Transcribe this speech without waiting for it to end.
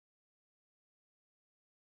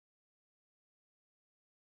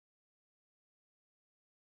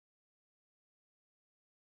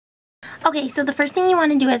Okay, so the first thing you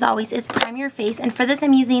want to do as always is prime your face, and for this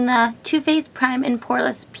I'm using the Too Faced Prime and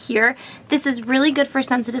Poreless Pure. This is really good for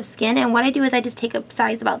sensitive skin, and what I do is I just take a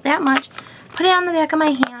size about that much, put it on the back of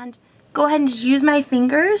my hand, go ahead and just use my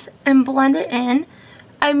fingers and blend it in.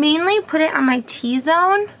 I mainly put it on my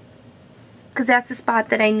T-zone because that's the spot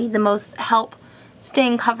that I need the most help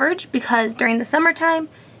staying coverage, because during the summertime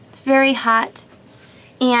it's very hot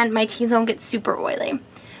and my T-zone gets super oily.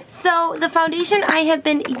 So the foundation I have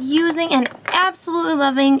been using and absolutely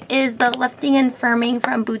loving is the Lifting and Firming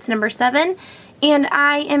from Boots No. 7. And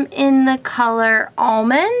I am in the color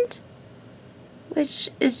Almond, which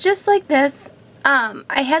is just like this.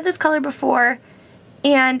 I had this color before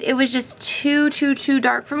and it was just too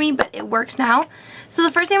dark for me, but it works now. So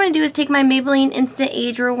the first thing I'm going to do is take my Maybelline Instant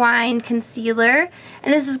Age Rewind Concealer.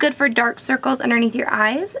 And this is good for dark circles underneath your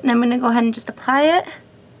eyes. And I'm going to go ahead and just apply it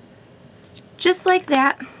just like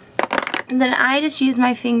that. And then I just use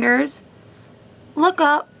my fingers, look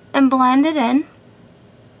up, and blend it in.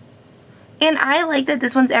 And I like that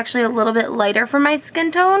this one's actually a little bit lighter for my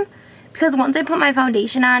skin tone, because once I put my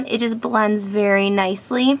foundation on, it just blends very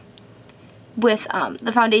nicely with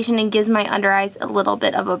the foundation and gives my under eyes a little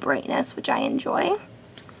bit of a brightness, which I enjoy.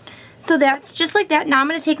 So that's just like that. Now I'm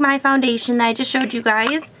going to take my foundation that I just showed you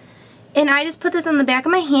guys, and I just put this on the back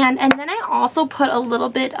of my hand, and then I also put a little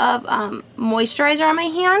bit of moisturizer on my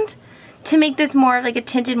hand to make this more of like a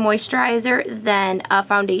tinted moisturizer than a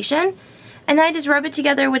foundation. And then I just rub it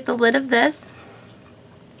together with the lid of this.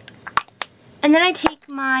 And then I take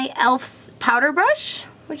my e.l.f.'s powder brush,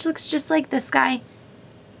 which looks just like this guy,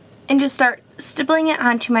 and just start stippling it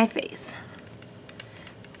onto my face.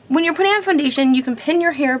 When you're putting on foundation, you can pin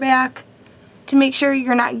your hair back to make sure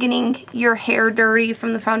you're not getting your hair dirty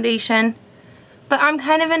from the foundation. But I'm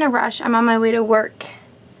kind of in a rush. I'm on my way to work.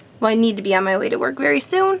 Well, I need to be on my way to work very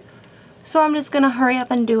soon. So I'm just going to hurry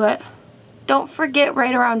up and do it. Don't forget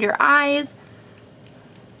right around your eyes,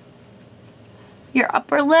 your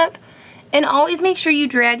upper lip, and always make sure you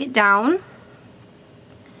drag it down,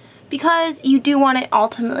 because you do want it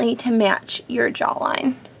ultimately to match your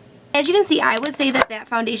jawline. As you can see, I would say that that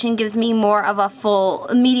foundation gives me more of a full,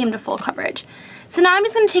 medium to full coverage. So now I'm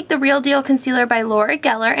just going to take the Real Deal Concealer by Laura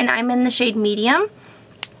Geller, and I'm in the shade Medium.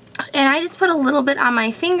 And I just put a little bit on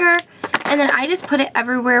my finger, and then I just put it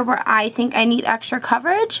everywhere where I think I need extra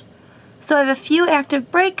coverage. So I have a few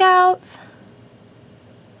active breakouts.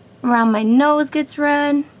 Around my nose gets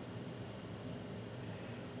red.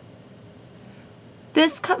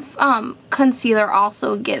 This concealer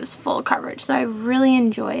also gives full coverage, so I really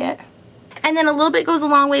enjoy it. And then a little bit goes a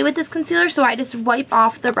long way with this concealer, so I just wipe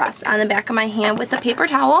off the rest on the back of my hand with a paper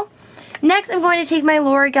towel. Next, I'm going to take my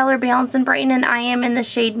Laura Geller Balance and Brighten, and I am in the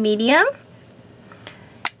shade Medium.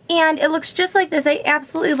 And it looks just like this. I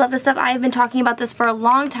absolutely love this stuff. I have been talking about this for a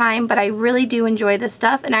long time, but I really do enjoy this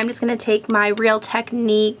stuff. And I'm just going to take my Real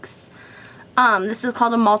Techniques. This is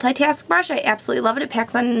called a multitask brush. I absolutely love it. It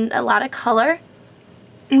packs on a lot of color.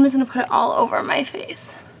 I'm just going to put it all over my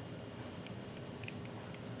face.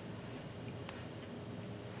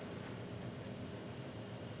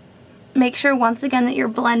 Make sure once again that you're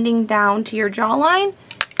blending down to your jawline,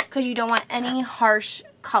 because you don't want any harsh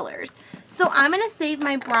colors. So I'm going to save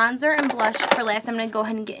my bronzer and blush for last. I'm going to go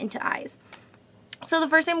ahead and get into eyes. So the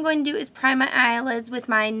first thing I'm going to do is prime my eyelids with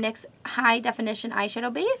my NYX High Definition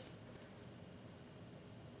Eyeshadow Base.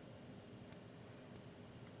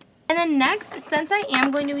 And then next, since I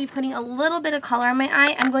am going to be putting a little bit of color on my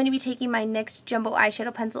eye, I'm going to be taking my NYX Jumbo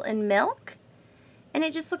Eyeshadow Pencil in Milk. And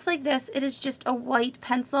it just looks like this. It is just a white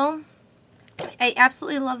pencil. I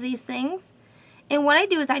absolutely love these things. And what I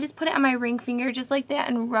do is I just put it on my ring finger just like that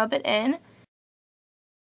and rub it in.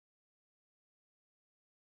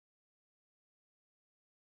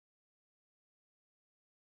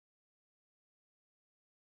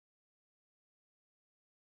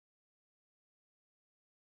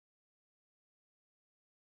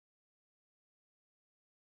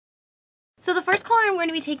 So the first color I'm going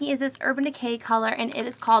to be taking is this Urban Decay color, and it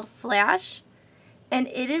is called Flash. And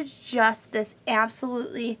it is just this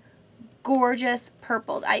absolutely gorgeous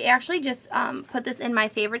purple. I actually just put this in my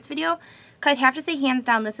favorites video, because I'd have to say hands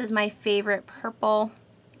down this is my favorite purple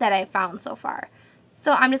that I've found so far.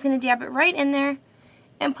 So I'm just going to dab it right in there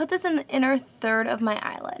and put this in the inner third of my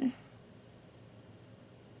eyelid.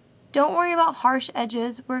 Don't worry about harsh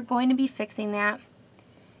edges. We're going to be fixing that.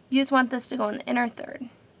 You just want this to go in the inner third.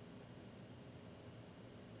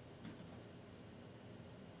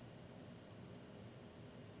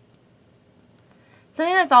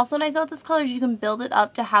 Something that's also nice about this color is you can build it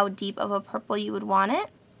up to how deep of a purple you would want it.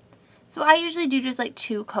 So I usually do just like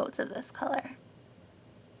 2 coats of this color.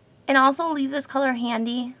 And also leave this color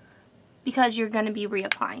handy because you're going to be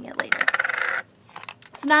reapplying it later.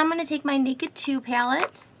 So now I'm going to take my Naked 2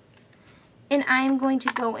 palette, and I'm going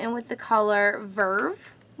to go in with the color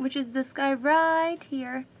Verve, which is this guy right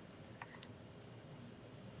here.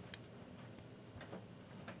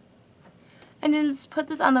 And then just put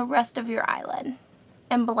this on the rest of your eyelid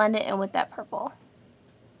and blend it in with that purple.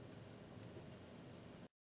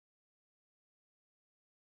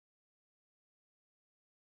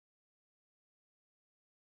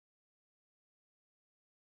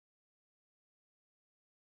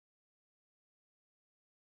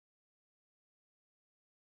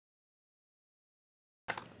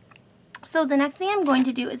 So the next thing I'm going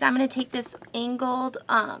to do is I'm going to take this angled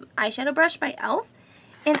eyeshadow brush by e.l.f.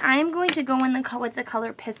 and I'm going to go in with the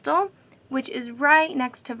color Pistol, which is right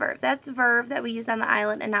next to Verve. That's Verve that we used on the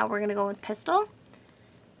eyelid, and now we're going to go with Pistol.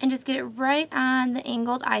 And just get it right on the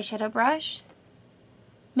angled eyeshadow brush.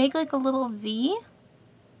 Make like a little V,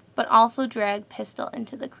 but also drag Pistol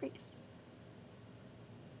into the crease.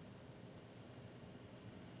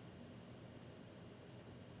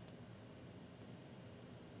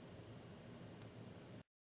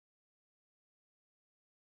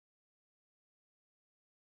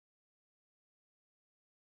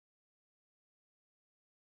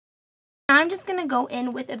 I'm just going to go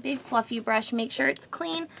in with a big fluffy brush, make sure it's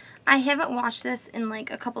clean. I haven't washed this in like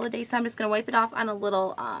a couple of days, so I'm just going to wipe it off on a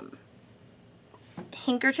little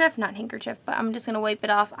handkerchief, not handkerchief, but I'm just going to wipe it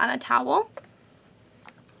off on a towel.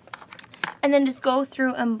 And then just go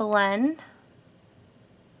through and blend.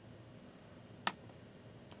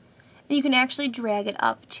 And you can actually drag it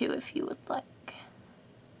up too if you would like.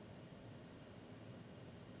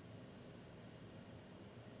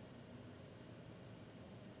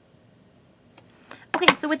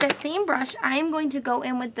 Okay, so with that same brush, I'm going to go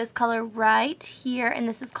in with this color right here, and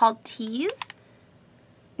this is called Tease.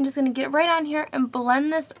 I'm just going to get it right on here and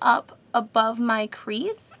blend this up above my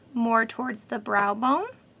crease, more towards the brow bone.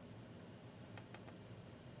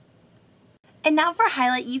 And now for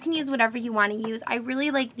highlight, you can use whatever you want to use. I really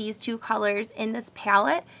like these two colors in this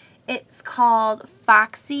palette. It's called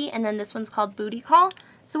Foxy, and then this one's called Booty Call.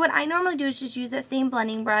 So what I normally do is just use that same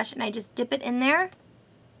blending brush, and I just dip it in there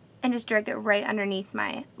and just drag it right underneath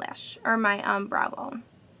my lash, or my brow bone.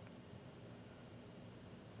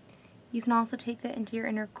 You can also take that into your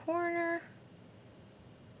inner corner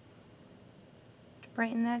to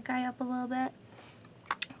brighten that guy up a little bit.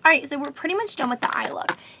 Alright, so we're pretty much done with the eye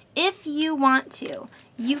look. If you want to,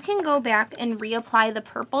 you can go back and reapply the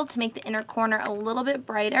purple to make the inner corner a little bit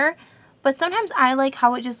brighter. But sometimes I like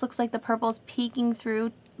how it just looks like the purple's peeking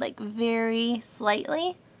through like very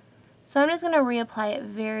slightly. So I'm just going to reapply it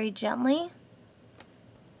very gently.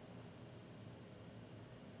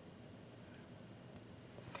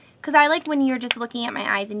 Because I like when you're just looking at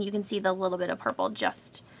my eyes and you can see the little bit of purple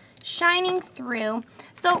just shining through.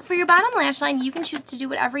 So for your bottom lash line, you can choose to do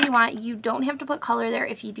whatever you want. You don't have to put color there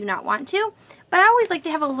if you do not want to. But I always like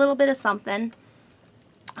to have a little bit of something.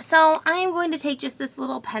 So I'm going to take just this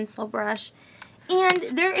little pencil brush.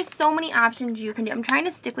 And there is so many options you can do. I'm trying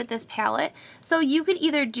to stick with this palette. So you could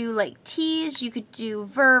either do like Tease, you could do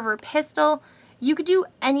Verve or Pistol. You could do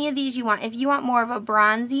any of these you want. If you want more of a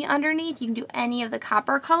bronzy underneath, you can do any of the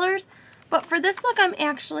copper colors. But for this look, I'm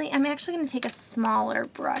actually going to take a smaller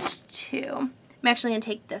brush too. I'm actually going to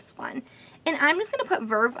take this one. And I'm just going to put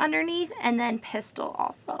Verve underneath and then Pistol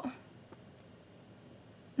also.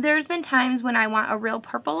 There's been times when I want a real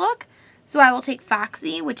purple look. So I will take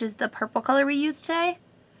Foxy, which is the purple color we used today,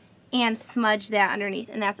 and smudge that underneath,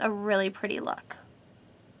 and that's a really pretty look.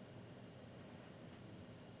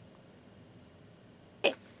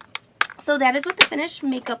 Okay. So that is what the finished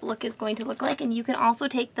makeup look is going to look like, and you can also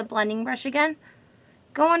take the blending brush again,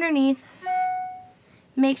 go underneath,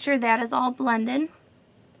 make sure that is all blended.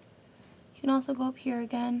 You can also go up here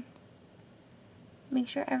again, make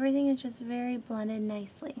sure everything is just very blended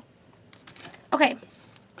nicely. Okay.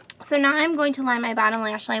 So now I'm going to line my bottom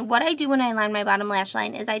lash line. What I do when I line my bottom lash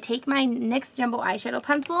line is I take my NYX Jumbo Eyeshadow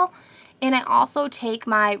Pencil, and I also take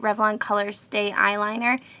my Revlon Color Stay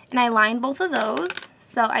Eyeliner, and I line both of those.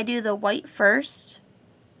 So I do the white first.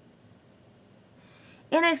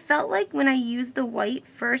 And I felt like when I use the white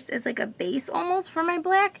first as like a base almost for my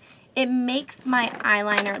black, it makes my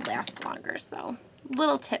eyeliner last longer. So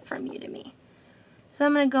little tip from you to me. So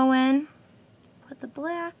I'm going to go in, put the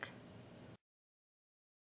black.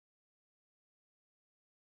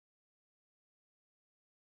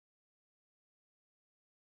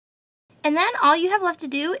 And then all you have left to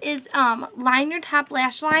do is line your top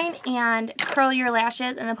lash line and curl your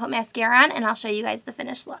lashes and then put mascara on, and I'll show you guys the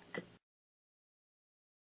finished look.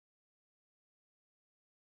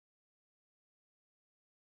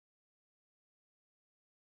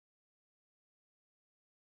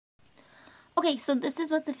 Okay, so this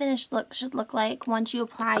is what the finished look should look like once you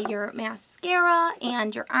apply your mascara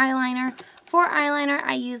and your eyeliner. For eyeliner,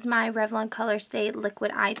 I use my Revlon Color Stay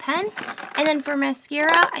Liquid Eye Pen. And then for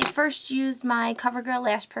mascara, I first used my CoverGirl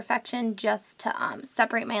Lash Perfection just to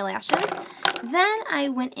separate my lashes. Then I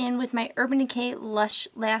went in with my Urban Decay Lush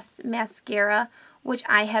Lash Mascara, which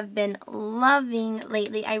I have been loving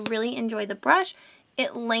lately. I really enjoy the brush.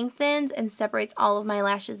 It lengthens and separates all of my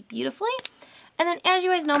lashes beautifully. And then, as you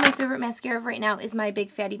guys know, my favorite mascara right now is my Big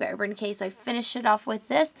Fatty by Urban Decay, so I finished it off with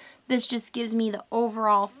this. This just gives me the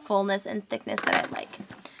overall fullness and thickness that I like.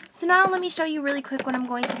 So now let me show you really quick what I'm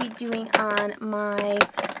going to be doing on my